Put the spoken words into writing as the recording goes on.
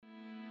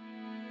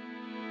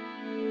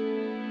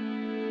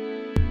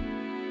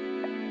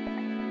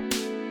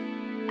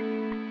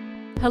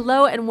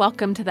Hello and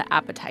welcome to The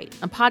Appetite,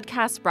 a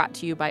podcast brought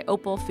to you by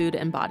Opal Food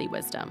and Body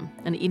Wisdom,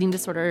 an eating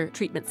disorder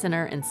treatment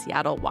center in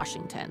Seattle,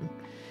 Washington.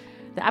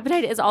 The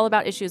Appetite is all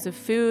about issues of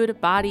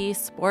food, body,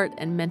 sport,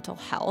 and mental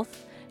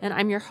health, and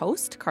I'm your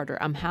host, Carter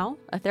Umhow,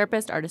 a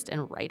therapist, artist,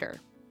 and writer.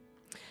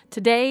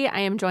 Today, I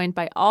am joined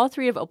by all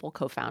three of Opal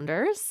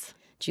co-founders.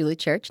 Julie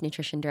Church,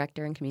 Nutrition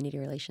Director and Community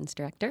Relations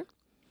Director.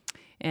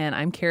 And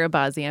I'm Kara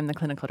Bazzi. I'm the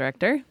Clinical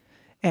Director.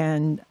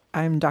 And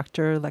I'm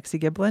Dr. Lexi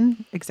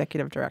Giblin,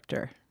 Executive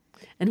Director.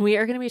 And we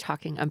are going to be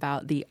talking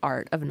about the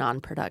art of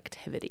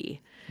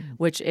non-productivity,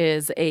 which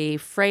is a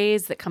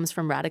phrase that comes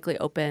from radically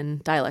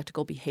open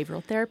dialectical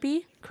behavioral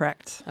therapy.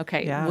 Correct.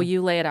 Okay. Yeah. Will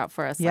you lay it out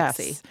for us, Yes.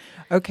 Lexi?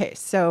 Okay.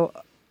 So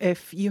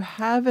if you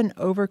have an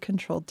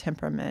over-controlled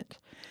temperament,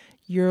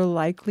 you're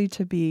likely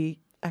to be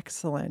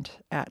excellent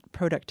at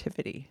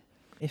productivity,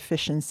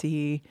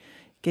 efficiency,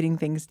 getting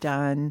things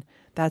done.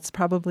 That's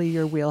probably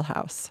your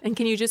wheelhouse. And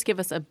can you just give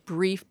us a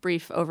brief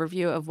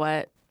overview of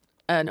what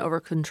an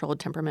over-controlled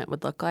temperament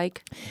would look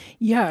like?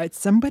 Yeah, it's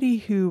somebody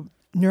who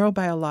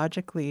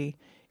neurobiologically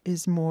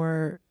is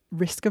more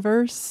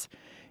risk-averse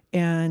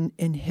and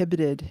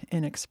inhibited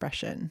in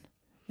expression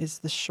is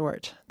the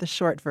short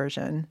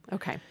version.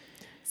 Okay.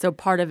 So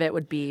part of it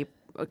would be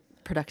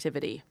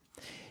productivity.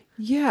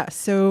 Yeah,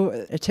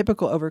 so a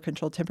typical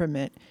over-controlled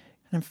temperament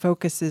kind of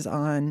focuses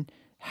on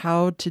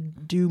how to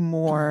do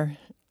more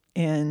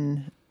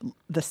in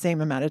the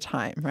same amount of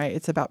time, right?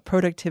 It's about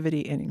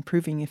productivity and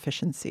improving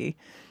efficiency.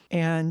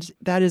 And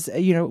that is,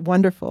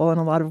 wonderful in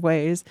a lot of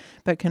ways,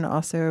 but can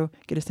also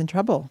get us in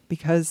trouble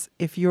because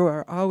if you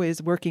are always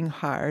working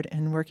hard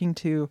and working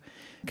to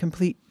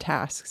complete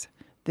tasks,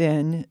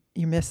 then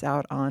you miss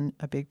out on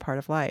a big part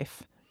of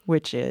life,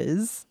 which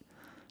is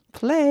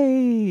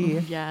play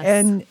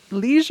and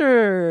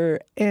leisure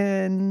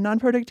and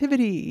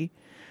non-productivity.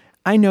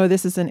 I know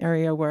this is an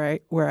area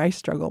where I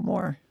struggle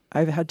more.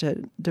 I've had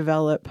to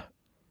develop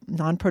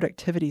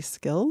non-productivity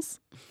skills.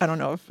 I don't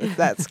know if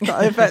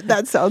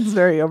that sounds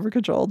very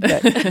over-controlled,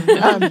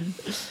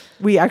 but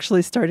we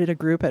actually started a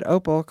group at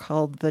Opal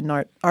called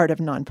the Art of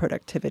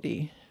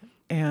Non-Productivity,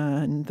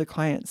 and the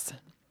clients,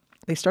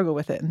 they struggle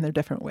with it in their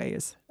different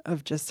ways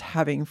of just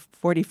having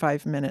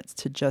 45 minutes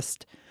to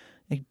just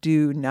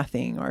do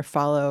nothing or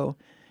follow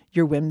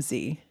your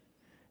whimsy.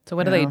 So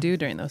what do they do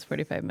during those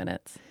 45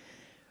 minutes?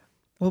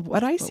 Well,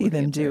 what I see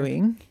them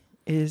doing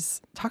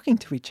is talking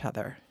to each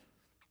other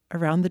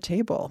around the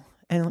table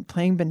and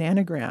playing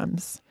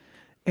bananagrams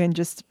and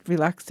just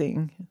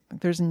relaxing.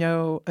 There's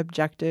no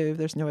objective.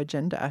 There's no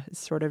agenda. It's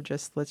sort of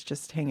just, let's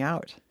just hang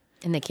out.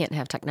 And they can't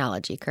have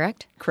technology,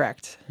 correct?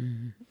 Correct.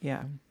 Mm-hmm.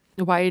 Yeah.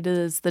 Why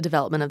does the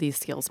development of these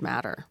skills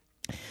matter?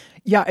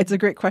 Yeah, it's a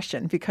great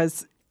question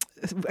because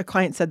a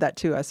client said that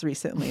to us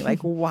recently. Like,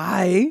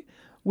 why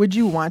would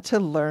you want to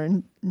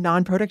learn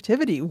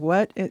non-productivity?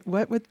 What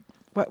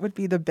would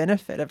be the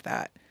benefit of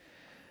that?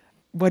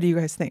 What do you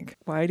guys think?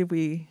 Why do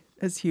we,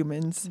 as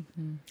humans?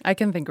 Mm-hmm. I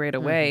can think right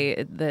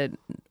away that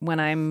when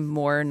I'm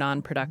more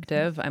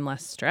non-productive, I'm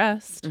less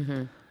stressed.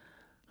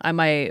 Mm-hmm.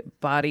 My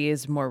body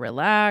is more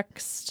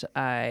relaxed.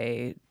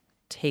 I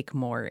take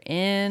more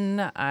in.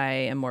 I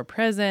am more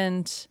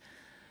present.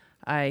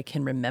 I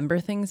can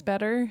remember things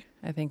better.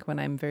 I think when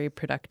I'm very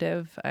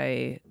productive,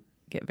 I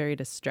get very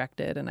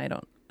distracted and I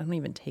don't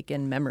even take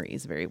in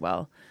memories very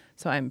well.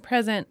 So I'm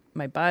present.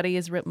 My body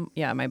is,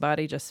 my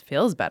body just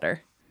feels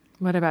better.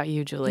 What about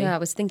you, Julie? Yeah, I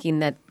was thinking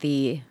that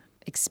the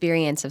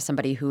experience of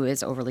somebody who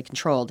is overly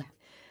controlled,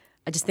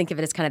 I just think of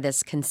it as kind of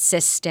this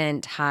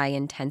consistent, high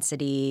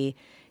intensity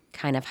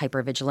kind of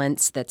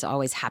hypervigilance that's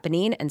always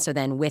happening. And so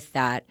then with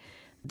that,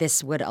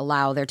 this would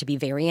allow there to be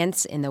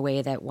variance in the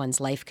way that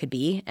one's life could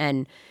be.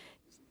 And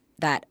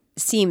that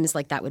seems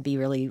like that would be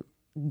really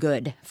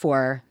good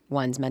for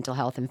one's mental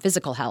health and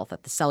physical health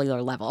at the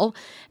cellular level.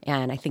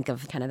 And I think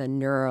of kind of the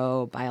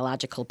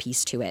neurobiological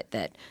piece to it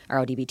that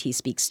RODBT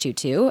speaks to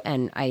too.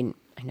 And I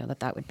know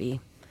that would be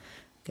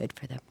good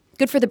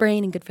for the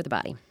brain and good for the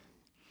body.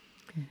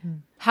 Mm-hmm.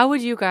 How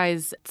would you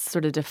guys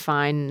sort of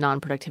define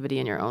non-productivity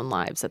in your own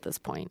lives at this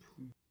point?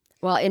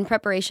 Well, in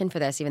preparation for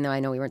this, even though I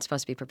know we weren't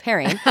supposed to be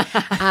preparing,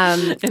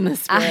 in the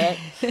spirit,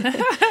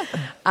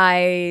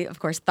 I, of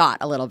course, thought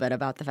a little bit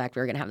about the fact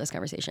we were going to have this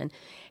conversation.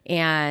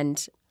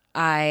 And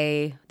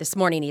I, this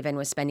morning even,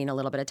 was spending a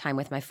little bit of time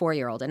with my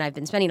 4-year-old, and I've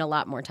been spending a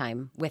lot more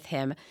time with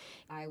him.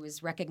 I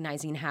was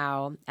recognizing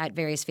how at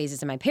various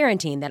phases of my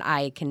parenting that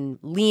I can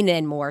lean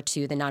in more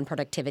to the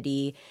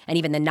non-productivity and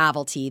even the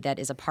novelty that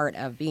is a part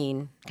of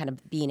being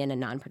in a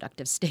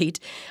non-productive state,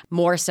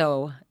 more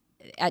so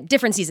at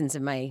different seasons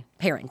of my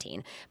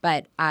parenting.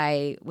 But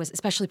I was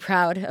especially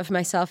proud of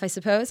myself, I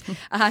suppose,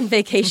 on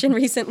vacation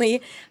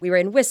recently. We were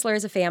in Whistler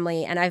as a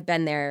family, and I've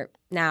been there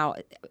now,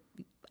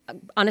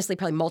 honestly,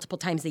 probably multiple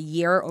times a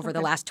year over the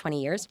last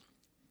 20 years.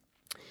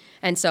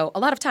 And so a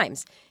lot of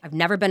times. I've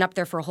never been up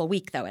there for a whole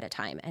week, though, at a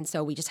time. And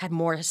so we just had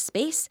more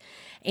space.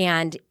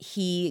 And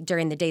he,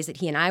 during the days that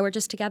he and I were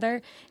just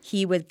together,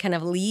 he would kind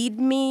of lead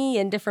me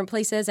in different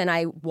places. And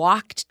I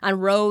walked on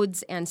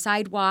roads and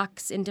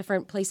sidewalks in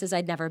different places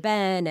I'd never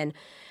been. And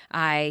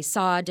I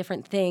saw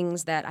different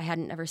things that I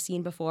hadn't ever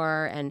seen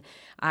before, and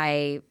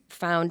I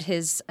found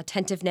his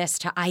attentiveness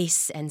to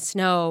ice and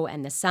snow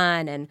and the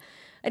sun and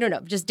I don't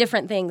know, just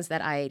different things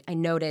that I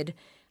noted.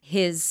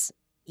 His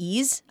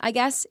ease, I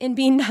guess, in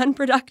being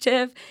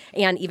non-productive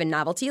and even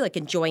novelty, like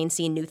enjoying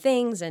seeing new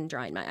things and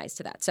drawing my eyes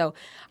to that. So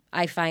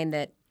I find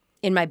that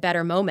in my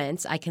better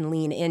moments, I can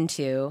lean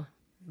into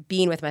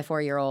being with my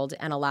 4-year-old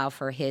and allow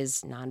for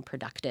his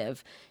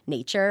non-productive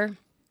nature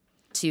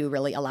to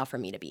really allow for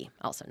me to be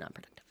also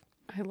non-productive.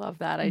 I love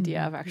that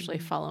idea of actually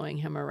following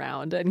him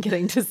around and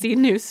getting to see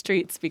new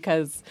streets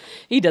because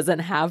he doesn't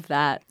have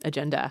that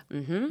agenda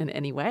in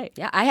any way.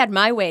 Yeah, I had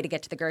my way to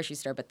get to the grocery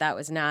store, but that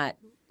was not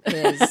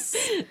his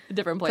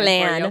different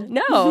plan for you.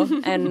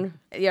 No. And,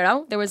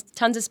 there was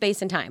tons of space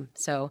and time.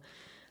 So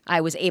I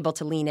was able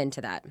to lean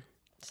into that.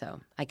 So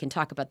I can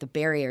talk about the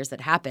barriers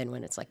that happen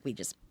when it's like we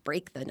just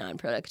break the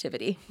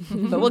non-productivity.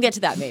 But we'll get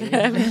to that maybe.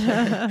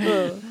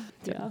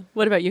 Yeah.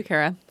 What about you,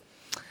 Kara?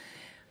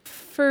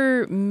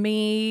 For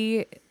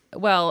me,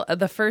 well,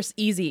 the first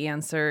easy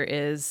answer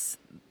is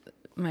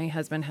my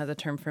husband has a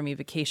term for me,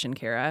 vacation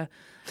Kara,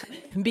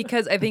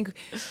 because I think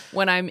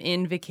when I'm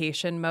in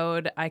vacation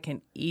mode, I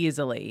can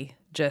easily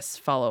just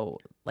follow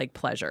like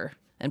pleasure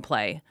and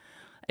play.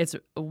 It's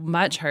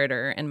much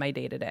harder in my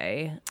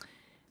day-to-day.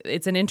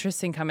 It's an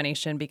interesting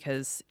combination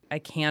because I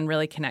can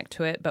really connect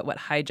to it, but what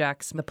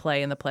hijacks the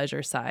play and the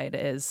pleasure side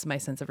is my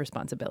sense of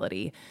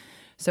responsibility.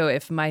 So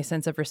if my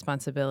sense of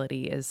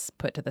responsibility is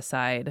put to the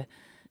side,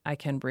 I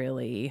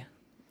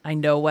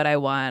know what I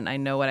want, I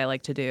know what I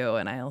like to do,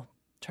 and I'll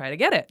try to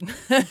get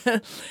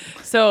it.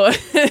 So,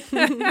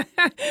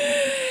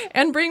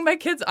 and bring my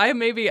kids. I'm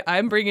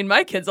bringing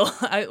my kids.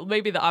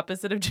 Maybe the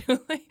opposite of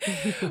Julie,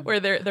 where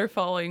they're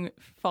following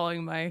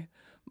my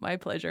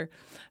pleasure.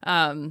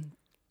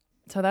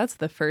 So that's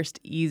the first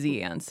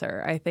easy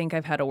answer. I think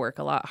I've had to work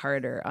a lot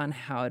harder on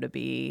how to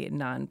be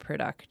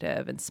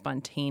non-productive and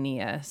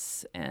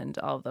spontaneous and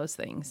all of those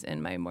things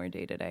in my more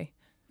day-to-day.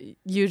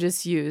 You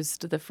just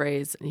used the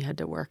phrase, and you had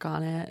to work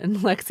on it. And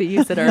Lexi,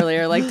 you said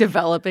earlier, like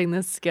developing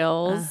the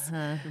skills.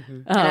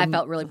 And I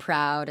felt really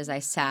proud as I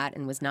sat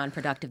and was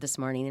non-productive this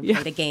morning and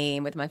played a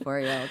game with my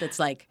 4-year-old. It's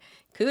like,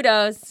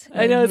 kudos.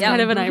 I know it's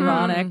kind of an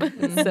ironic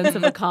sense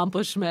of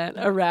accomplishment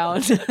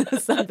around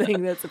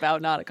something that's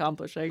about not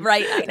accomplishing.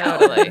 Right. I know.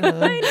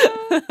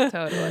 Totally.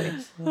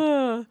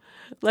 Totally.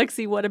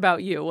 Lexi, what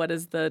about you? What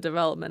does the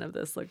development of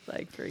this look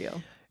like for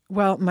you?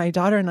 Well, my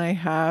daughter and I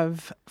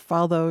have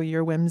follow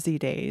your whimsy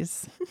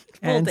days.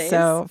 Full days?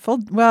 So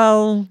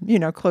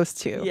close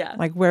to. Yeah.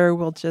 Like where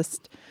we'll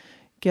just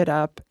get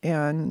up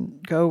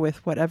and go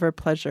with whatever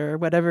pleasure,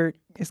 whatever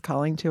is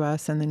calling to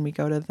us. And then we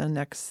go to the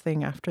next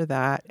thing after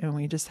that. And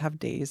we just have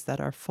days that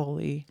are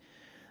fully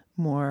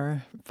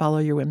more follow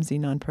your whimsy,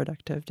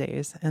 non-productive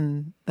days.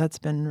 And that's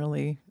been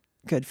really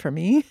good for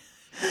me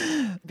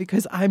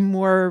because I'm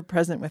more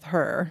present with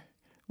her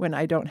when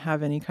I don't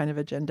have any kind of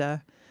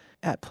agenda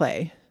at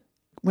play.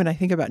 When I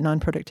think about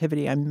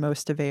non-productivity, I'm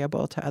most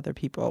available to other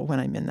people when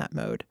I'm in that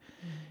mode.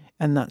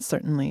 And that's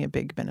certainly a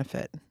big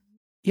benefit.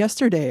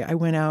 Yesterday, I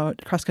went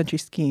out cross-country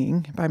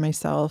skiing by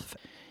myself.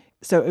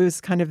 So it was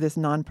kind of this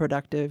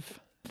non-productive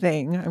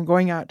thing. I'm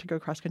going out to go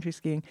cross-country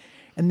skiing.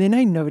 And then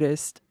I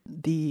noticed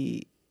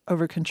the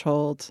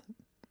over-controlled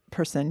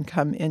person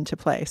come into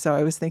play. So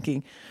I was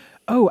thinking,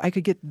 I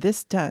could get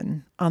this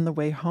done on the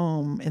way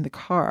home in the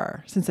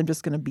car since I'm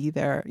just going to be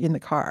there in the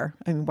car.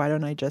 I mean, why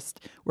don't I just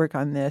work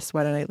on this?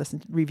 Why don't I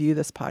review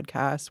this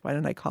podcast? Why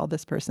don't I call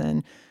this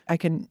person? I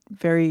can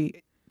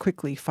very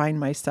quickly find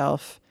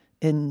myself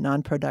in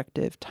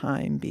non-productive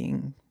time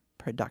being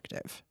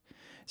productive.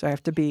 So I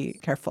have to be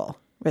careful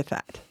with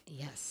that.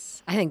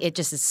 Yes. I think it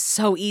just is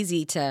so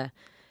easy to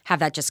have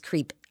that just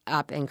creep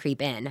up and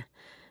creep in.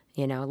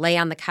 Lay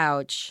on the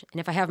couch.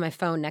 And if I have my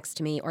phone next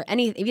to me or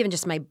even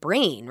just my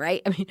brain,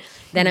 right? I mean,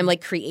 then I'm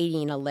like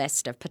creating a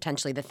list of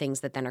potentially the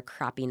things that then are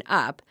cropping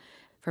up.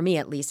 For me,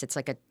 at least, it's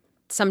like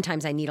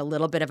sometimes I need a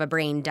little bit of a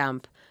brain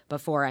dump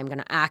before I'm going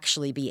to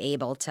actually be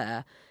able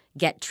to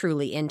get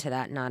truly into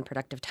that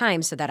non-productive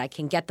time so that I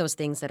can get those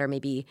things that are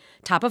maybe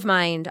top of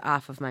mind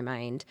off of my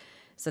mind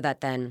so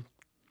that then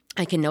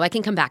I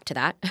can come back to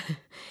that.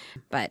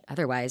 But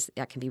otherwise,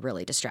 that can be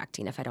really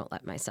distracting if I don't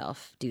let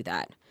myself do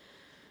that.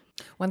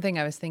 One thing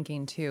I was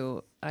thinking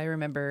too, I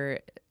remember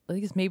at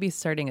least maybe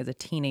starting as a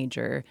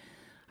teenager,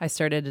 I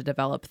started to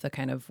develop the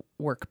kind of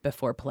work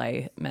before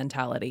play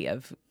mentality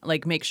of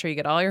like, make sure you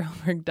get all your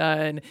homework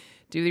done,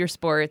 do your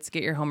sports,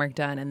 get your homework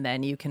done, and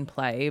then you can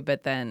play.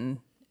 But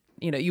then,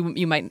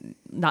 you might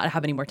not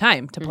have any more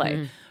time to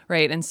play,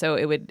 right? And so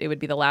it would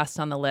be the last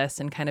on the list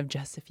and kind of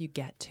just if you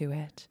get to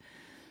it.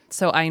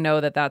 So I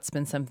know that that's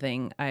been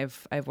something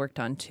I've worked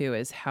on too,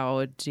 is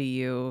how do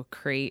you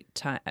create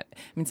time? I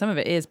mean, some of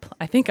it is,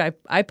 I think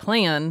I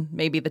plan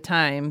maybe the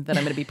time that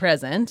I'm going to be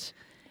present,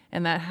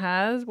 and that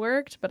has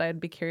worked, but I'd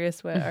be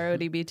curious what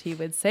RODBT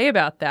would say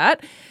about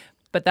that.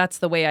 But that's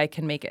the way I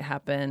can make it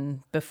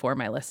happen before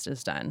my list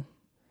is done.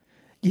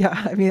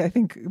 Yeah, I mean, I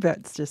think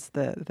that's just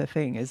the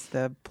thing is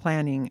the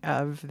planning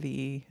of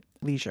the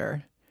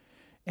leisure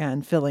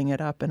and filling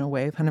it up in a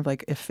way, kind of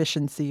like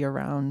efficiency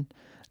around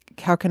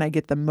how can I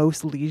get the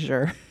most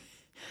leisure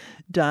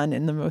done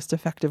in the most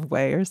effective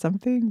way or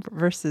something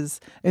versus,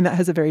 and that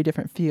has a very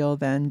different feel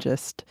than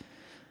just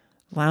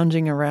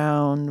lounging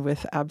around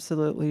with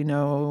absolutely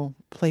no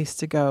place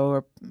to go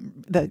or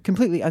that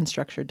completely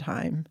unstructured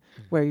time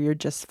where you're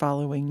just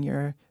following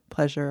your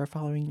pleasure or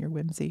following your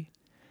whimsy.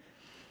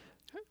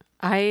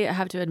 I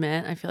have to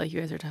admit, I feel like you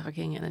guys are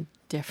talking in a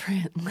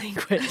different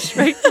language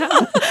right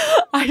now.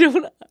 I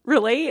don't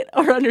relate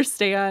or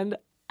understand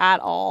at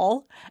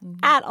all,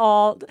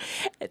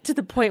 to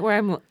the point where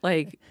I'm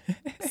like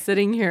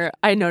sitting here.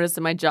 I noticed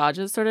that my jaw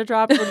just sort of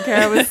dropped when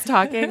Kara was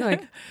talking.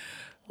 Like,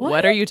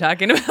 what are you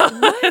talking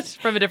about?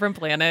 From a different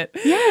planet?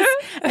 yes.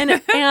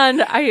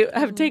 And I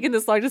have taken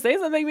this long to say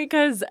something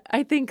because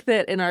I think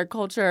that in our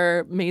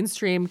culture,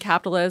 mainstream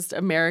capitalist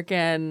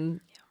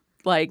American,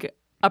 like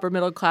upper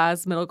middle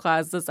class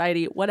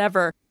society,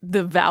 whatever,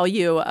 the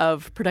value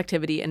of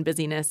productivity and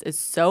busyness is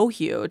so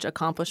huge.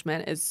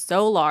 Accomplishment is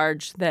so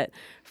large that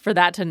for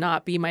that to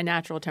not be my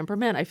natural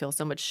temperament, I feel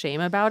so much shame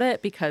about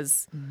it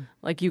because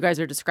like you guys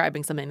are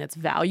describing something that's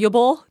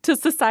valuable to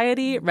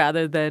society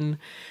rather than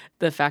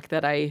the fact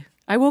that I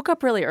woke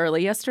up really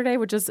early yesterday,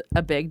 which is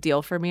a big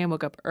deal for me. I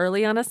woke up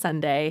early on a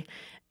Sunday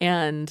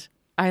and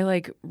I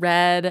like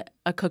read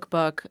a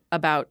cookbook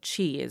about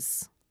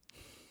cheese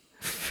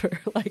for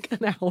like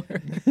an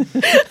hour.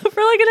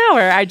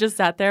 I just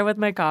sat there with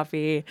my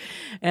coffee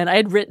and I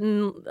had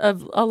written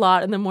a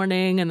lot in the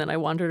morning and then I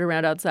wandered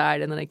around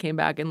outside and then I came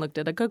back and looked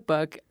at a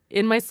cookbook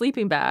in my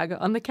sleeping bag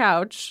on the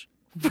couch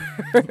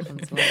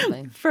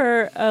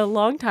for a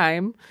long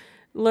time,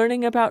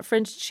 learning about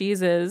French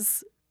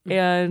cheeses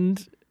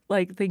and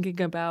like thinking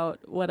about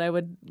what I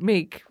would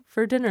make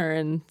for dinner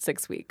in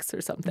 6 weeks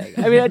or something.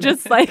 I mean, I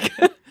just like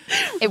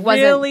it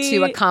wasn't really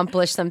to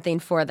accomplish something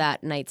for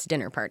that night's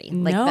dinner party.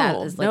 Like no,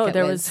 that is like no, it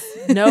there was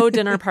no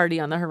dinner party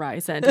on the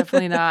horizon.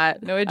 Definitely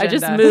not. No I agenda.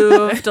 just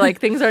moved. Like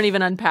things aren't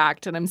even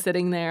unpacked, and I'm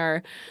sitting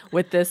there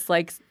with this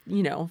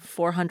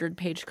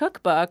 400-page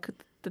cookbook.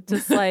 That's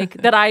just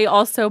like that I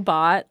also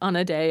bought on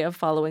a day of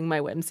following my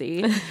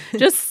whimsy.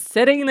 Just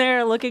sitting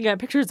there looking at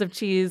pictures of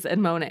cheese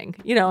and moaning.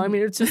 I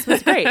mean, it just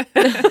was great.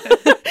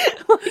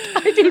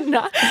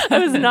 I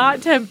was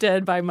not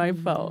tempted by my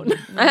phone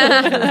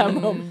at that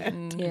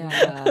moment.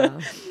 Yeah.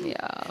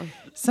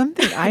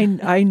 Something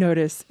I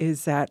notice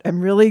is that I'm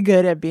really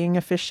good at being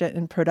efficient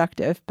and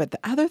productive, but the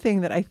other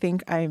thing that I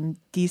think I'm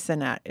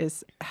decent at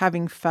is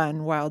having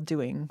fun while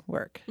doing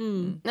work.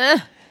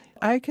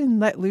 I can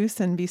let loose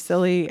and be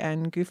silly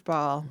and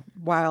goofball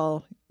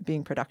while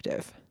being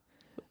productive.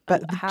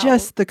 But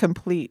just the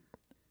complete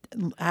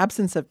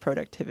absence of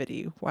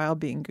productivity while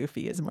being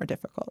goofy is more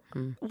difficult.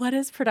 What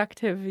does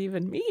productive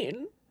even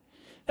mean?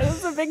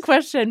 That's a big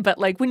question. But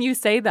like when you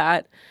say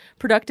that,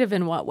 productive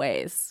in what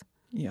ways?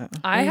 Yeah.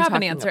 I you have an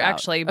talking answer about?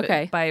 actually. But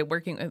Okay. by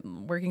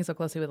working so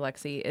closely with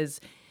Lexi, is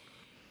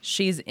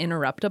she's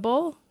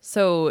interruptible.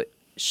 So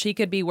she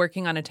could be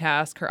working on a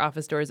task. Her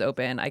office door is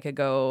open. I could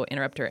go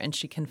interrupt her, and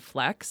she can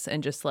flex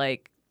and just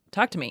like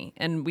talk to me,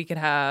 and we could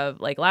have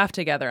like laugh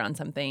together on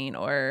something,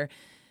 or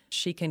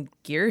she can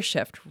gear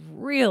shift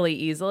really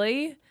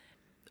easily.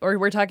 Or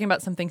we're talking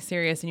about something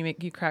serious, and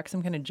you crack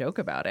some kind of joke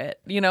about it,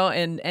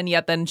 and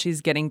yet then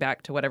she's getting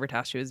back to whatever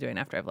task she was doing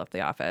after I've left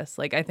the office.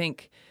 Like I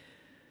think,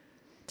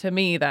 to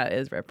me, that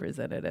is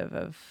representative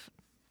of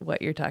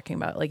what you're talking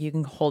about. Like you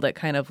can hold it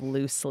kind of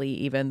loosely,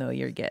 even though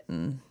you're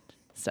getting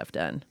stuff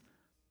done.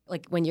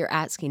 Like when you're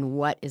asking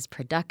what is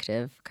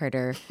productive,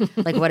 Carter,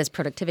 like what is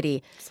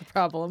productivity? It's a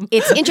problem.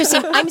 It's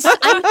interesting.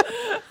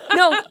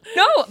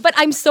 But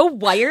I'm so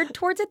wired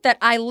towards it that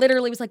I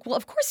literally was like, well,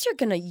 of course you're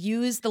going to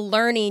use the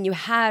learning you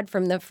had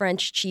from the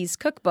French cheese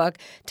cookbook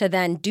to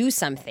then do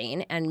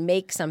something and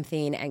make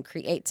something and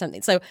create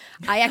something. So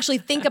I actually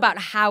think about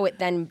how it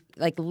then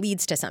like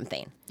leads to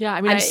something. Yeah,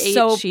 I mean, I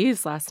ate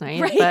cheese last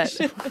night,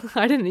 but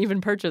I didn't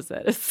even purchase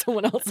it. It's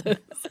someone else's.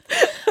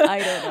 I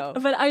don't know.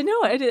 But I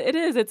know it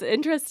is. It's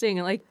interesting.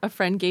 Like a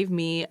friend gave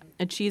me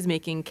a cheese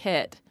making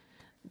kit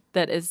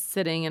that is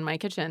sitting in my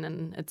kitchen,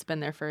 and it's been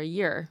there for a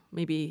year,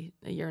 maybe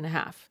a year and a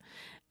half.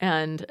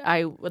 And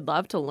I would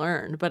love to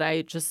learn, but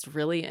I just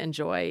really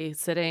enjoy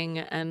sitting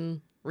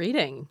and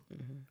reading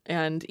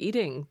and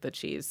eating the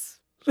cheese.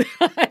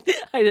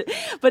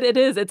 But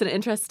it's an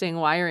interesting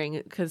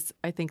wiring because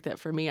I think that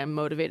for me, I'm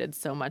motivated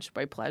so much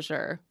by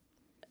pleasure.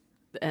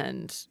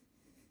 And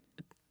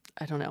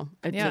I don't know.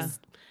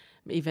 Just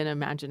even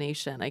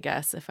imagination, I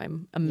guess. If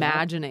I'm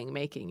imagining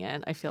making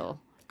it, I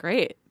feel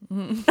great.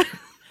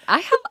 I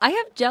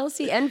have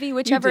jealousy, envy,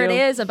 whichever it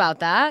is about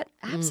that.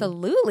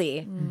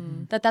 Absolutely.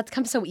 That's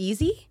come so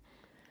easy.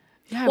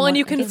 Yeah, Well, and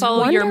you can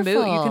follow your mood. You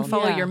wonderful. can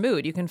follow Yeah. your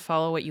mood. You can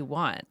follow what you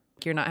want.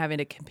 You're not having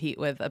to compete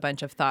with a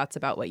bunch of thoughts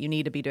about what you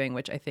need to be doing,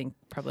 which I think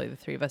probably the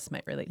three of us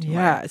might relate to.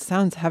 Yeah, more. it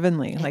sounds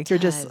heavenly. Like you're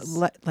just does.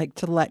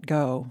 let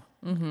go.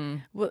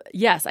 Well,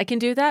 yes, I can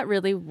do that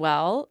really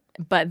well.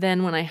 But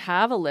then when I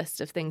have a list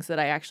of things that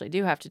I actually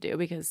do have to do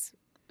because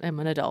I'm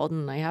an adult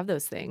and I have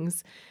those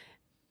things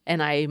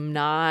and I'm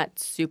not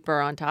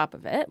super on top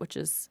of it, which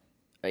is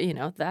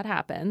that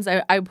happens.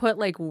 I put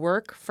like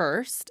work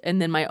first,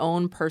 and then my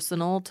own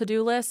personal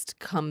to-do list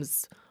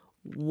comes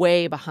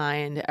way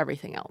behind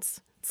everything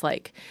else. It's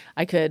like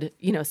I could,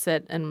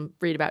 sit and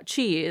read about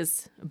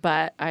cheese,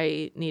 but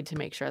I need to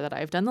make sure that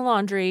I've done the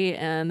laundry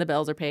and the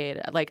bills are paid.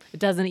 Like, it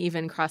doesn't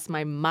even cross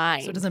my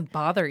mind. So it doesn't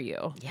bother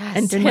you. Yes.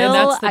 Until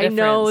That's the I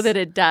know difference. that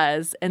it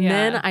does. And Yeah.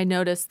 then I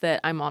notice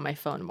that I'm on my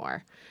phone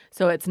more.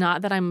 So it's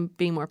not that I'm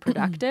being more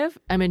productive.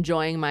 I'm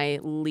enjoying my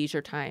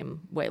leisure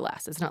time way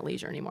less. It's not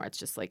leisure anymore. It's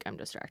just like I'm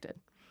distracted.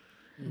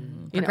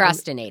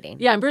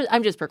 Procrastinating. Yeah,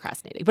 I'm just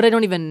procrastinating. But I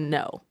don't even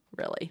know,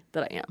 really,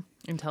 that I am.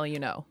 Until you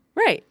know.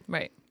 Right.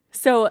 Right.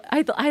 So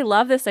I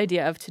love this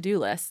idea of to-do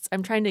lists.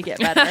 I'm trying to get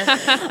better.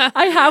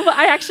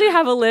 I actually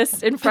have a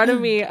list in front of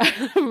me.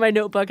 My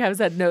notebook has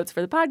had notes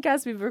for the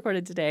podcast we've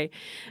recorded today,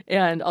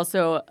 and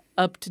also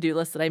a to-do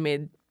list that I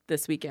made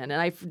this weekend.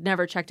 And I've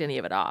never checked any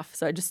of it off.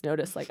 So I just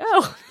noticed I guess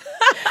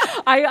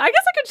I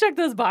could check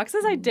those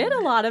boxes. I did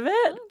a lot of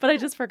it, but I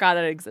just forgot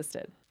that it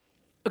existed.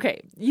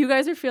 Okay, you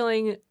guys are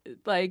feeling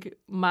like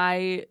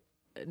my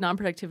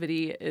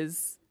non-productivity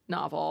is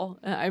novel.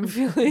 I'm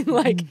feeling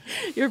like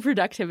your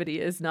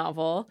productivity is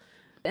novel.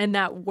 And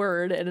that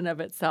word in and of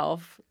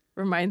itself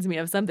reminds me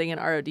of something in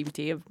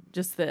RODPT, of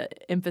just the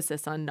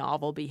emphasis on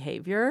novel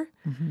behavior.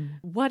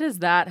 What does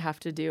that have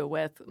to do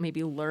with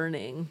maybe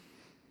learning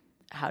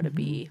how to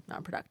be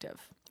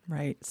non-productive?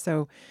 Right.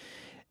 So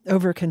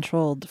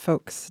over-controlled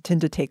folks tend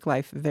to take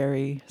life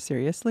very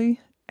seriously.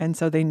 And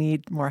so they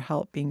need more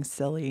help being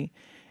silly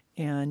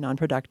and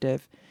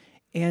non-productive.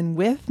 And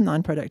with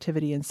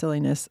non-productivity and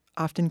silliness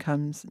often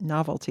comes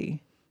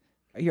novelty.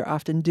 You're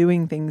often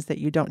doing things that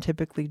you don't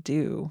typically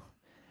do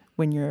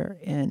when you're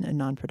in a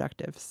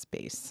non-productive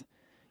space.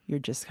 You're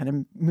just kind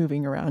of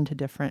moving around to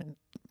different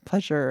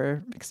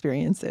pleasure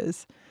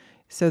experiences.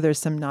 So there's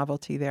some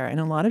novelty there. And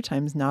a lot of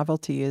times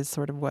novelty is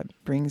sort of what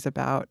brings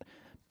about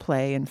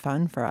play and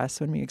fun for us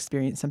when we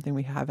experience something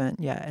we haven't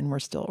yet and we're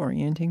still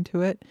orienting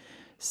to it.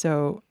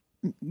 So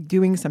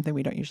doing something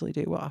we don't usually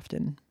do will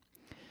often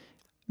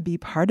be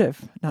part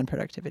of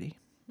non-productivity.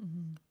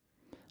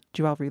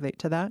 Do you all relate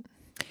to that?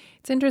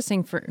 It's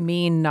interesting. For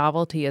me,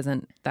 novelty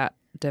isn't that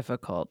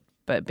difficult,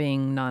 but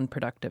being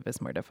non-productive is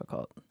more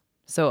difficult.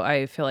 So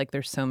I feel like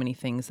there's so many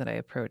things that I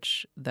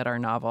approach that are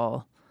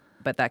novel,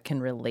 but that can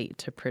relate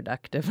to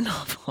productive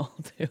novel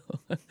too.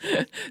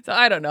 So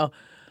I don't know.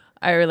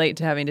 I relate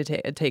to having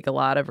to take a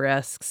lot of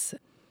risks,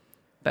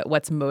 but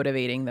what's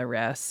motivating the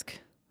risk?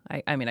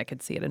 I mean, I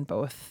could see it in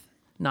both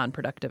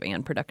non-productive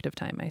and productive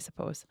time, I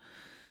suppose.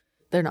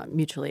 They're not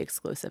mutually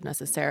exclusive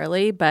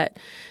necessarily, but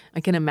I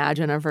can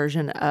imagine a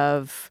version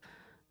of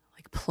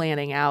like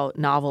planning out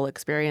novel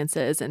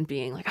experiences and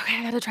being like, okay,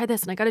 I got to try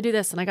this and I got to do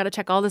this and I got to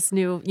check all this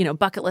new,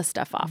 bucket list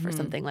stuff off or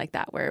something like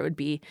that, where it would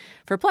be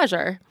for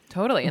pleasure.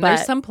 Totally. And But-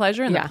 there's some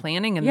pleasure in yeah. the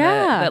planning and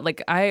Yeah. the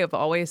like, I have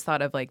always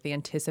thought of like the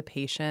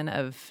anticipation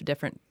of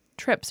different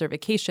trips or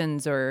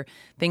vacations or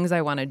things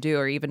I want to do,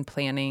 or even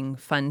planning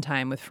fun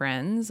time with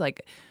friends.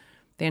 Like,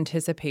 the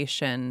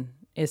anticipation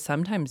is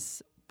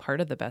sometimes part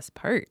of the best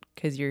part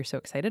because you're so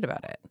excited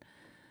about it.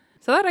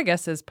 So that, I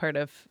guess, is part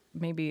of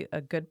maybe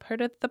a good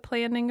part of the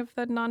planning of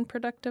the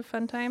non-productive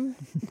fun time.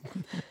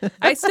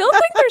 I still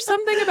think there's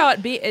something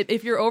about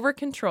if you're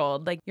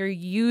over-controlled, like you're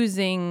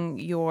using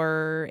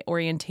your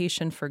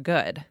orientation for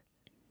good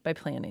by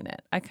planning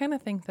it. I kind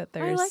of think that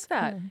there's, I like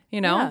that.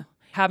 you know,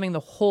 having the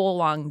whole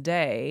long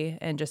day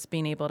and just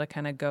being able to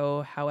kind of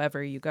go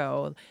however you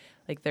go.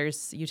 Like,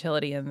 there's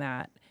utility in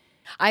that.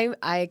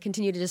 I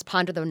continue to just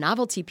ponder the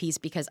novelty piece,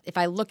 because if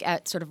I look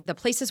at sort of the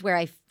places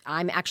where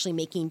I'm actually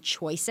making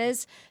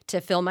choices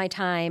to fill my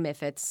time,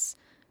 if it's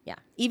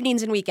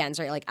evenings and weekends,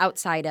 right, like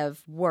outside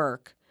of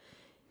work,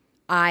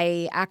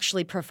 I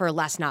actually prefer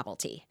less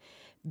novelty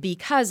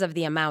because of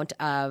the amount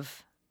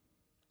of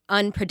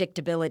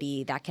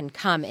unpredictability that can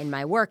come in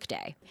my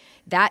workday.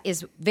 That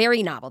is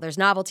very novel. There's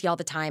novelty all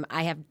the time.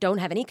 I don't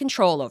have any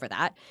control over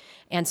that.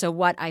 And so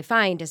what I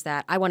find is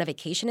that I want to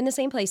vacation in the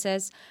same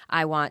places.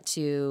 I want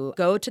to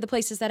go to the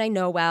places that I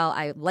know well.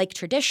 I like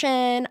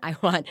tradition. I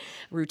want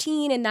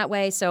routine in that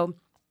way. So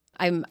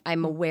I'm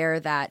aware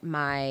that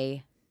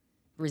my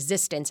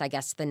resistance, I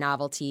guess, the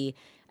novelty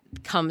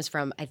comes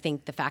from, I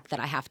think, the fact that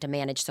I have to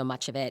manage so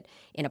much of it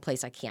in a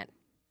place I can't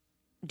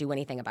do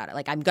anything about it.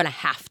 Like, I'm going to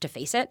have to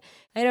face it.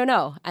 I don't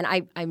know. And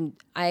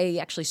I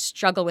actually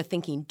struggle with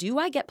thinking, do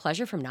I get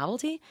pleasure from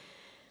novelty?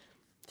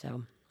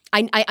 So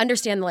I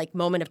understand the like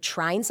moment of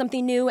trying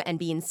something new and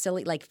being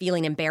silly, like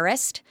feeling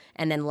embarrassed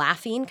and then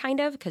laughing kind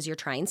of because you're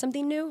trying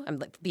something new. I'm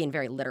like being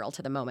very literal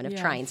to the moment of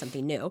trying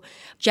something new.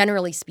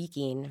 Generally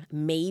speaking,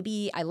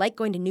 maybe I like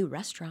going to new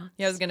restaurants.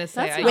 Yeah, I was going to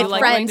say, That's I With like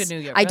friends, going to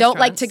New York I don't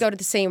like to restaurants. go to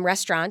the same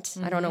restaurant.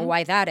 I don't know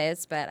why that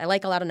is, but I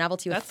like a lot of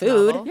novelty with That's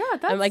food. novel. Yeah,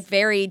 I'm like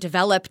very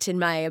developed in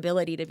my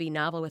ability to be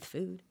novel with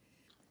food.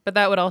 But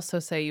that would also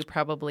say you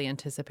probably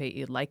anticipate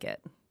you'd like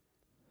it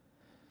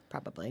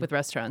Probably. with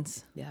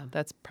restaurants. Yeah.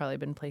 That's probably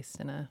been placed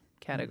in a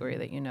category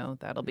that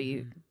that'll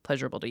be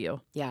pleasurable to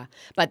you. Yeah.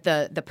 But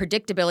the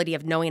predictability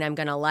of knowing I'm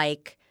going to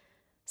like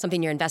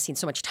something you're investing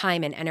so much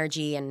time and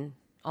energy and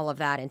all of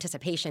that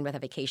anticipation with a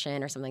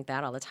vacation or something like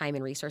that, all the time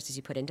and resources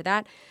you put into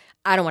that,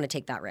 I don't want to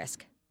take that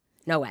risk.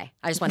 No way.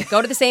 I just want to go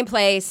to the same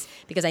place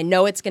because I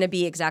know it's going to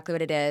be exactly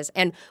what it is.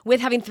 And with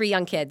having 3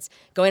 young kids,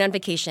 going on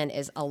vacation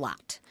is a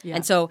lot. Yeah.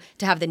 And so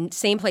to have the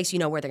same place, you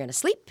know where they're going to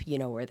sleep, you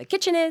know where the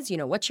kitchen is, you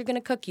know what you're going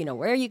to cook, you know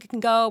where you can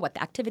go, what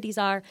the activities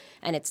are,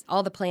 and it's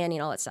all the planning,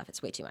 all that stuff.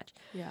 It's way too much.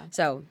 Yeah.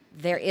 So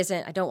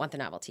I don't want the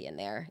novelty in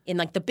there in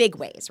like the big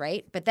ways,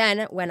 right? But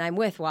then when I'm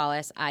with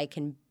Wallace, I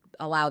can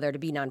allow there to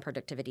be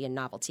non-productivity and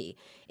novelty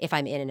if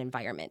I'm in an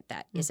environment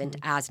that isn't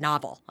as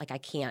novel. Like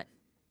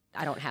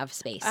I don't have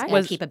space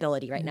and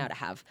capability right now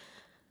to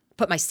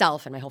put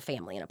myself and my whole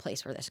family in a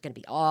place where there's going to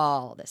be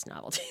all this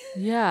novelty.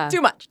 Yeah.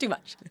 Too much.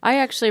 I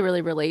actually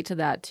really relate to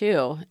that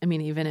too. I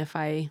mean, even if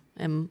I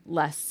am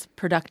less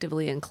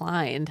productively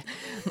inclined,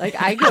 like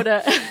I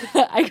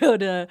go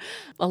to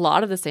a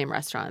lot of the same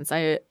restaurants.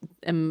 I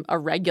am a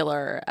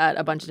regular at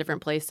a bunch of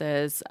different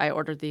places. I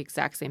order the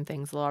exact same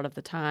things a lot of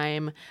the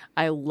time.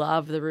 I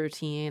love the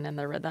routine and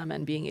the rhythm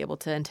and being able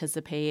to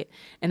anticipate.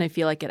 And I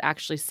feel like it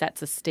actually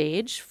sets a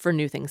stage for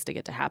new things to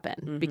get to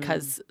happen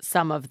because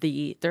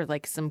there are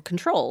like some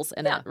controls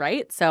in it,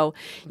 right? So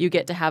you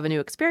get to have a new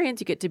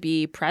experience. You get to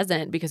be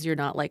present because you're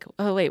not like,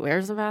 oh, wait,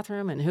 where's the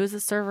bathroom and who's the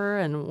server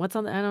and what's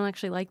on I don't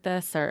actually like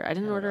this or I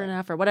didn't order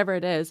enough or whatever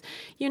it is.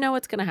 You know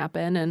what's going to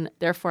happen. And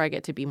therefore, I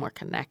get to be more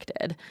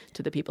connected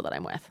to the people that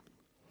I'm with.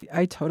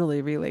 I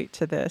totally relate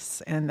to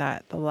this, and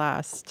that the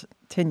last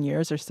 10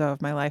 years or so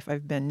of my life,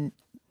 I've been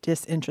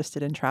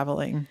disinterested in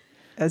traveling.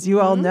 As you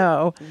all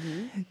know,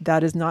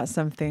 that is not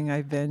something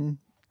I've been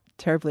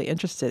terribly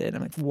interested in.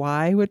 I'm like,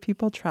 why would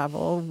people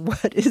travel?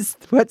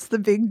 What's the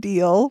big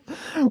deal?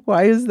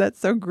 Why is that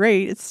so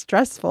great? It's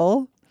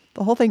stressful.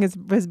 The whole thing has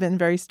been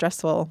very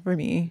stressful for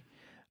me.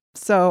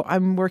 So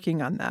I'm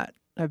working on that.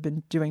 I've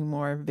been doing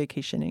more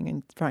vacationing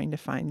and trying to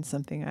find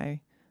something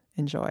I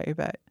enjoy,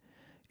 but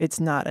it's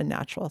not a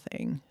natural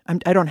thing.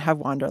 I don't have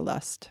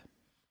wanderlust.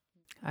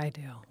 I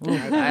do.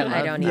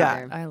 I don't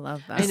either. I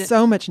love that. There's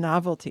so much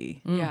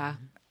novelty. Yeah.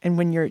 And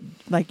when you're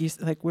like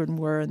when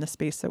we're in the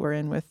space that we're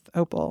in with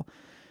Opal,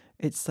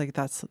 it's like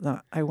that's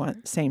not. I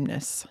want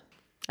sameness.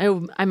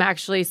 I'm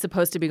actually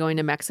supposed to be going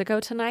to Mexico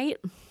tonight.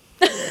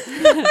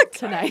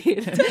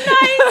 Tonight.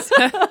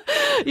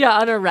 Yeah,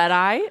 on a red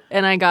eye.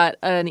 And I got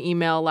an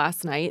email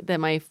last night that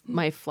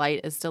my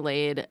flight is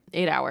delayed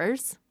 8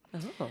 hours.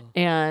 Oh.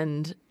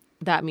 And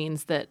that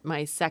means that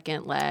my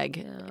second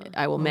leg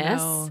I will miss.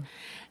 No.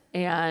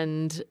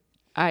 And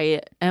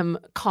I am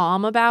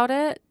calm about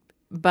it,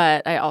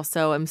 but I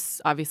also am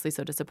obviously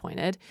so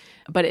disappointed.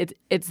 But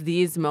it's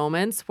these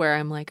moments where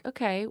I'm like,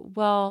 okay,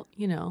 well,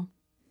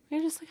 I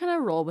just kind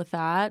of roll with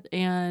that.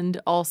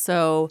 And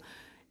also,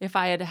 if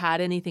I had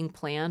had anything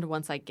planned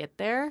once I get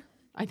there,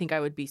 I think I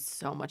would be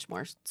so much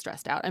more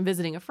stressed out. I'm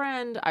visiting a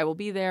friend. I will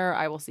be there.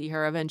 I will see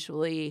her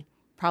eventually.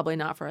 Probably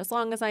not for as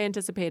long as I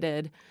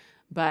anticipated,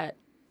 but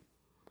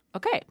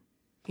okay.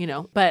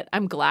 But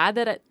I'm glad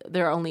that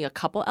there are only a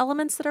couple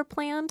elements that are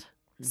planned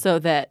so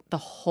that the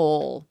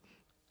whole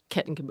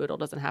kit and caboodle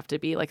doesn't have to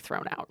be like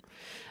thrown out,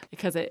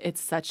 because it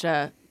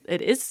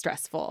is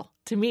stressful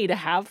to me to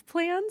have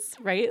plans,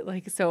 right?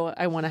 Like, so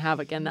I want to have,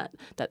 again,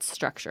 that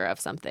structure of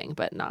something,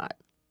 but not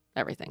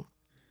everything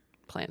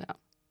planned out,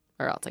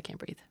 or else I can't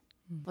breathe.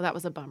 Well, that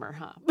was a bummer,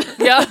 huh?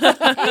 Yeah.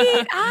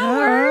 8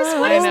 hours?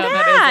 What I is know,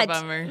 that? that is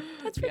a bummer.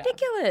 That's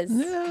ridiculous.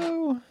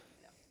 No.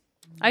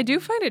 I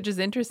do find it just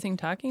interesting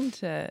talking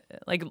to,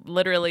 like,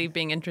 literally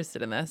being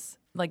interested in this.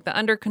 Like the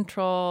under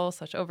control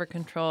 / over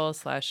control /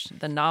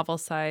 the novel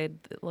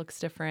side that looks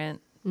different.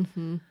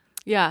 Mm-hmm.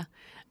 Yeah.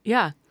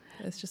 Yeah.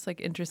 It's just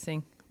like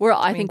interesting.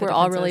 I think we're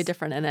all really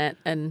different in it.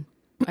 And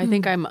I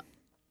think I'm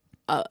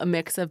a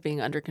mix of being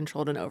under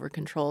controlled and over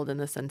controlled, in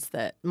the sense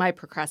that my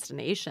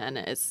procrastination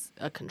is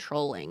a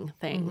controlling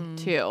thing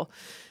too.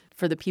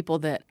 For the people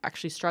that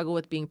actually struggle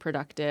with being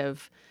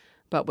productive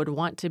but would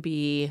want to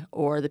be,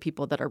 or the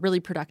people that are really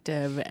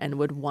productive and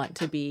would want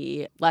to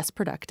be less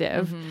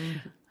productive,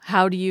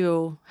 how do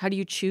you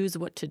choose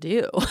what to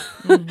do?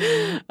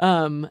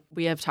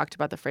 We have talked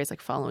about the phrase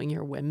like following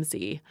your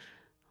whimsy.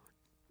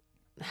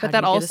 But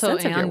that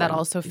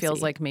also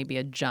feels like maybe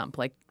a jump,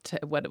 like to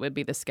what it would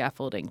be the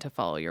scaffolding to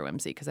follow your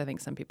whimsy, because I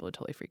think some people would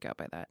totally freak out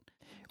by that.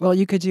 Well,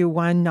 you could do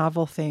one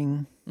novel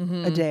thing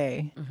a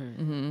day,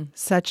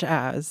 such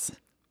as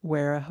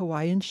wear a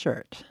Hawaiian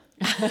shirt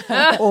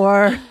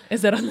or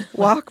Is that on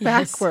walk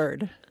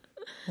backward.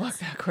 Walk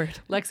backward.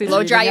 Lexi's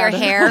Blow dry reading your out of-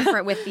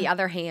 hair with the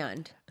other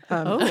hand.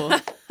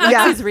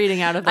 Lexi's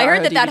reading out of the I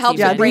heard that RODBT helps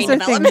Yeah, with brain these are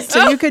development. things.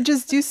 So you could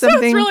just do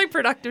something. It's really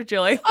productive,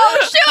 Julie.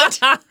 Oh,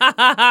 shoot!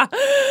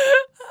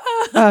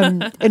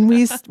 And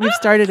we've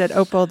started at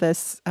Opal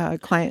this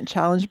client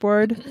challenge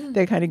board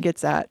that kind of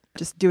gets at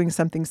just doing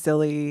something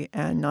silly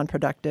and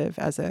non-productive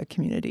as a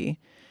community.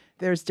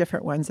 There's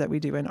different ones that we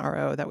do in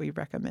RO that we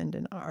recommend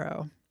in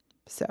RO.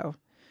 So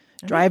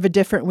drive a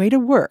different way to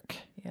work.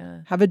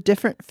 Yeah. Have a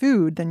different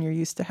food than you're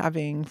used to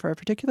having for a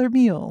particular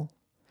meal.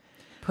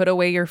 Put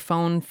away your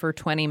phone for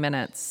 20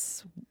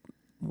 minutes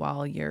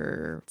while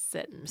you're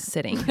Sitting.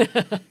 sitting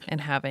and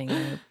having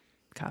a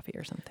coffee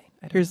or something.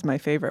 Here's my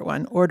favorite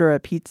one. Order a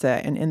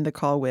pizza and end the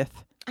call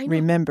with,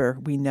 remember,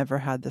 we never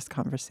had this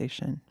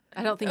conversation.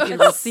 I don't think you'd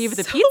receive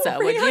the pizza,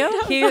 would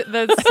you?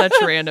 That's such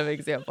random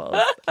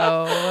examples.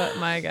 Oh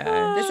my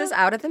God. This is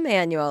out of the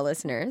manual,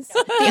 listeners.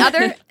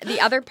 The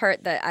other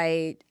part that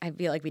I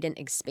feel like we didn't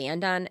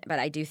expand on, but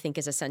I do think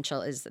is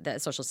essential, is the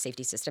social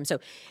safety system. So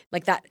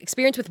like that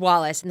experience with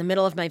Wallace in the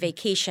middle of my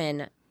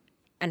vacation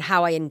and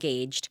how I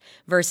engaged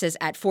versus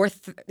at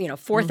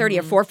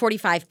 4:30 or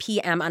 4:45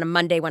 p.m. on a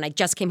Monday when I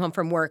just came home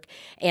from work,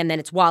 and then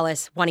it's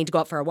Wallace wanting to go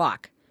out for a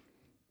walk.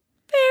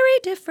 Very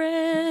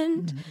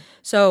different. Mm-hmm.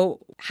 So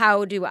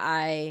how do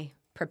I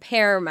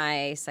prepare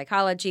my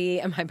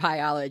psychology and my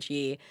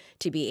biology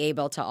to be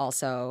able to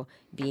also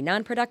be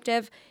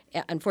non-productive?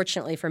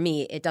 Unfortunately for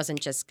me, it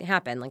doesn't just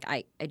happen. Like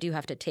I do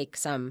have to I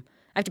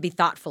have to be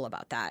thoughtful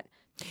about that.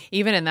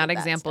 Even in that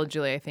example,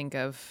 Julie, I think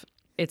of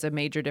it's a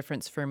major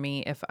difference for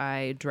me if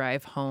I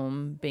drive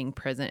home being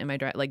present in my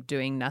drive, like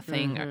doing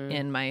nothing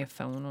in my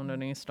phone on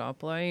any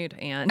stoplight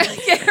and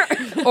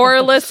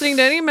or listening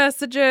to any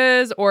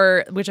messages,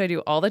 or which I do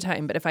all the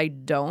time. But if I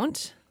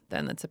don't,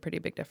 then that's a pretty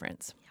big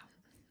difference. Yeah.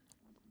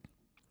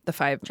 The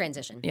 5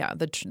 transition. Yeah,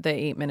 the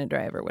 8-minute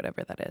drive or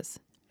whatever that is.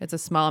 It's a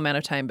small amount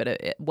of time,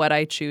 but what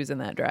I choose in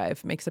that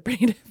drive makes a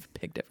pretty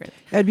big difference.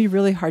 It'd be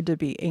really hard to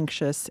be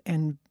anxious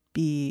and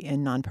be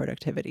in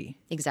non-productivity.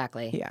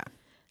 Exactly. Yeah.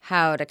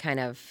 How to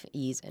kind of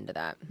ease into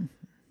that.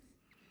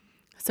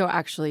 So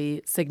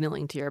actually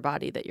signaling to your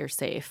body that you're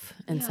safe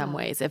in some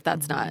ways, if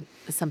that's not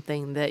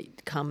something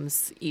that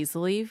comes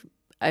easily,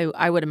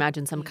 I would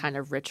imagine some kind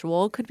of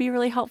ritual could be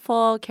really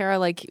helpful. Kara,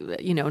 like,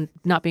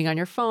 not being on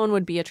your phone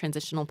would be a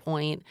transitional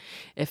point.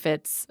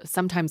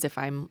 Sometimes if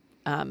I'm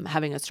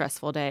having a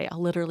stressful day,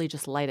 I'll literally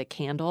just light a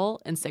candle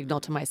and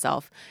signal to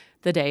myself,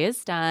 the day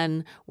is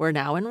done. We're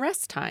now in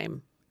rest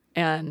time.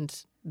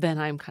 And then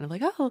I'm kind of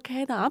like, oh,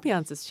 okay, the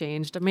ambiance has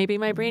changed. Maybe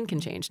my brain can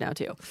change now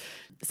too.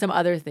 Some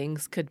other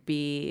things could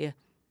be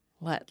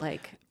what,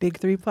 like? Big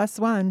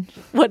 3+1.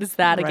 What is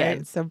that right.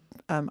 again? So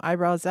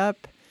eyebrows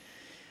up,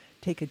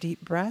 take a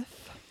deep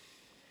breath,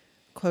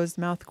 closed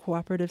mouth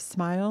cooperative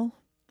smile.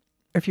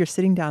 Or if you're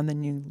sitting down,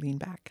 then you lean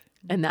back.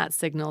 And that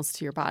signals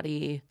to your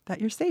body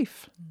that you're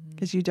safe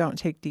because you don't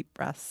take deep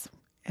breaths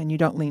and you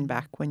don't lean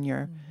back when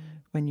you're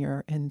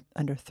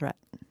under threat.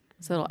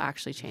 So it'll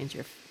actually change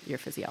your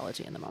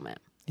physiology in the moment.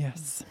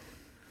 Yes.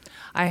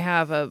 I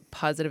have a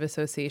positive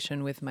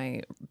association with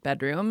my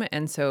bedroom.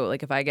 And so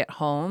like if I get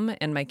home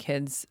and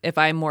if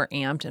I'm more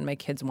amped and my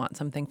kids want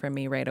something from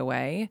me right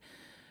away,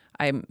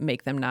 I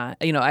make them not,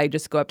 I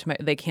just go up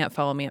they can't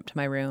follow me up to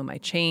my room. I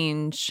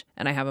change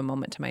and I have a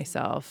moment to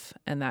myself,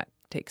 and that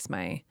takes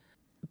my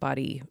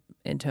body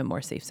into a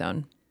more safe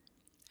zone.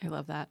 I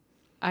love that.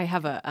 I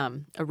have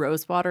a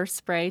rose water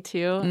spray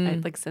too.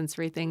 I like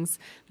sensory things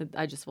that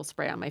I just will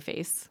spray on my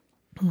face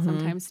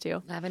sometimes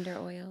too. Lavender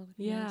oil.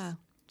 Yeah. Nice.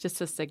 Just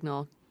to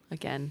signal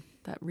again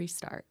that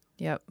restart.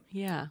 Yep.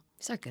 Yeah.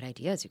 These are good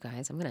ideas, you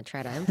guys. I'm going to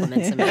try to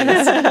implement some of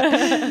these.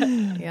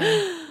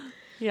 Yeah.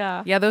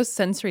 Yeah. Yeah, those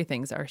sensory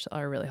things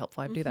are really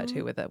helpful. I do that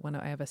too with it when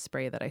I have a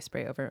spray that I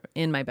spray over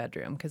in my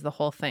bedroom, because the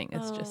whole thing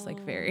is just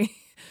like very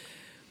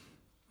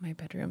my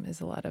bedroom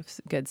is a lot of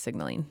good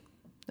signaling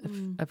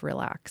of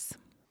relax.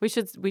 We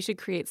should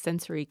create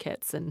sensory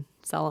kits and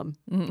sell them.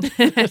 Ooh.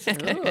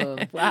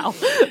 Wow.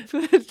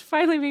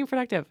 Finally being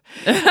productive.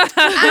 Gonna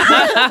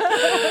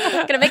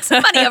make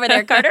some money over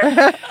there,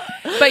 Carter.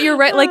 But you're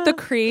right, like the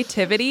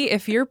creativity,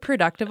 if you're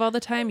productive all the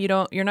time,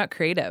 you're not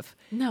creative.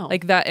 No.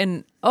 Like that.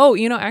 And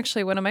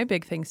actually one of my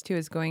big things too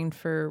is going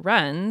for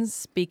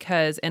runs,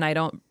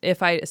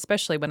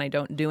 especially when I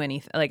don't do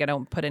anything, like I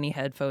don't put any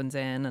headphones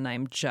in and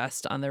I'm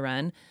just on the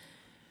run,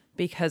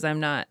 because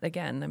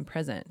I'm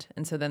present.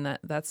 And so then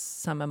that's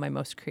some of my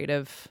most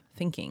creative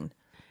thinking.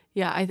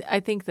 Yeah, I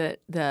think that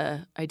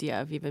the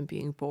idea of even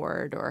being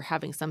bored or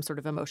having some sort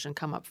of emotion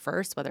come up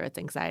first, whether it's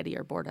anxiety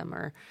or boredom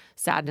or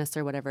sadness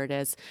or whatever it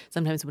is,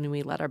 sometimes when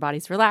we let our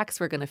bodies relax,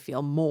 we're going to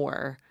feel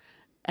more.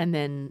 And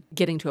then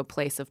getting to a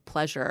place of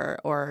pleasure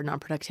or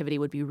non-productivity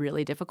would be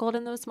really difficult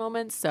in those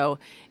moments. So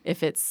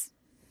if it's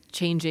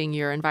changing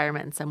your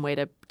environment in some way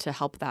to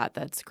help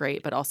that's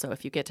great. But also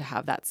if you get to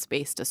have that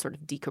space to sort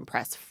of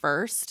decompress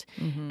first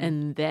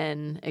and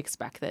then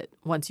expect that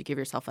once you give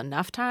yourself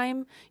enough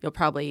time, you'll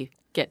probably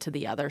get to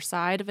the other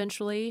side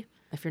eventually.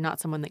 If you're not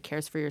someone that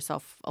cares for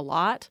yourself a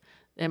lot,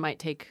 it might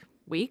take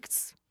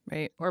weeks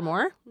right, or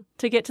more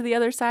to get to the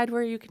other side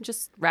where you can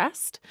just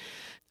rest.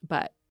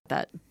 But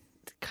that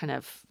kind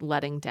of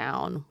letting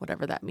down,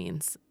 whatever that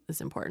means,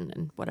 is important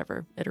in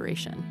whatever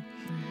iteration.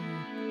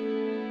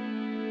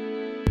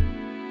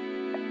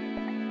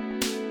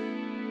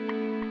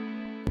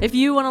 If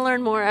you want to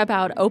learn more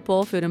about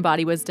Opal Food and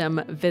Body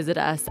Wisdom, visit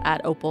us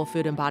at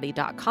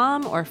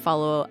opalfoodandbody.com or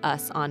follow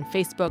us on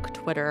Facebook,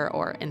 Twitter,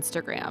 or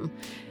Instagram.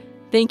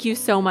 Thank you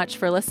so much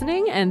for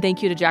listening, and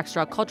thank you to Jack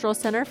Straw Cultural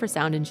Center for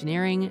sound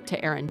engineering,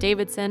 to Aaron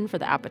Davidson for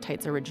the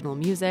Appetite's original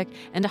music,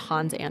 and to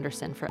Hans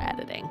Anderson for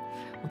editing.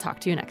 We'll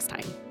talk to you next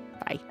time.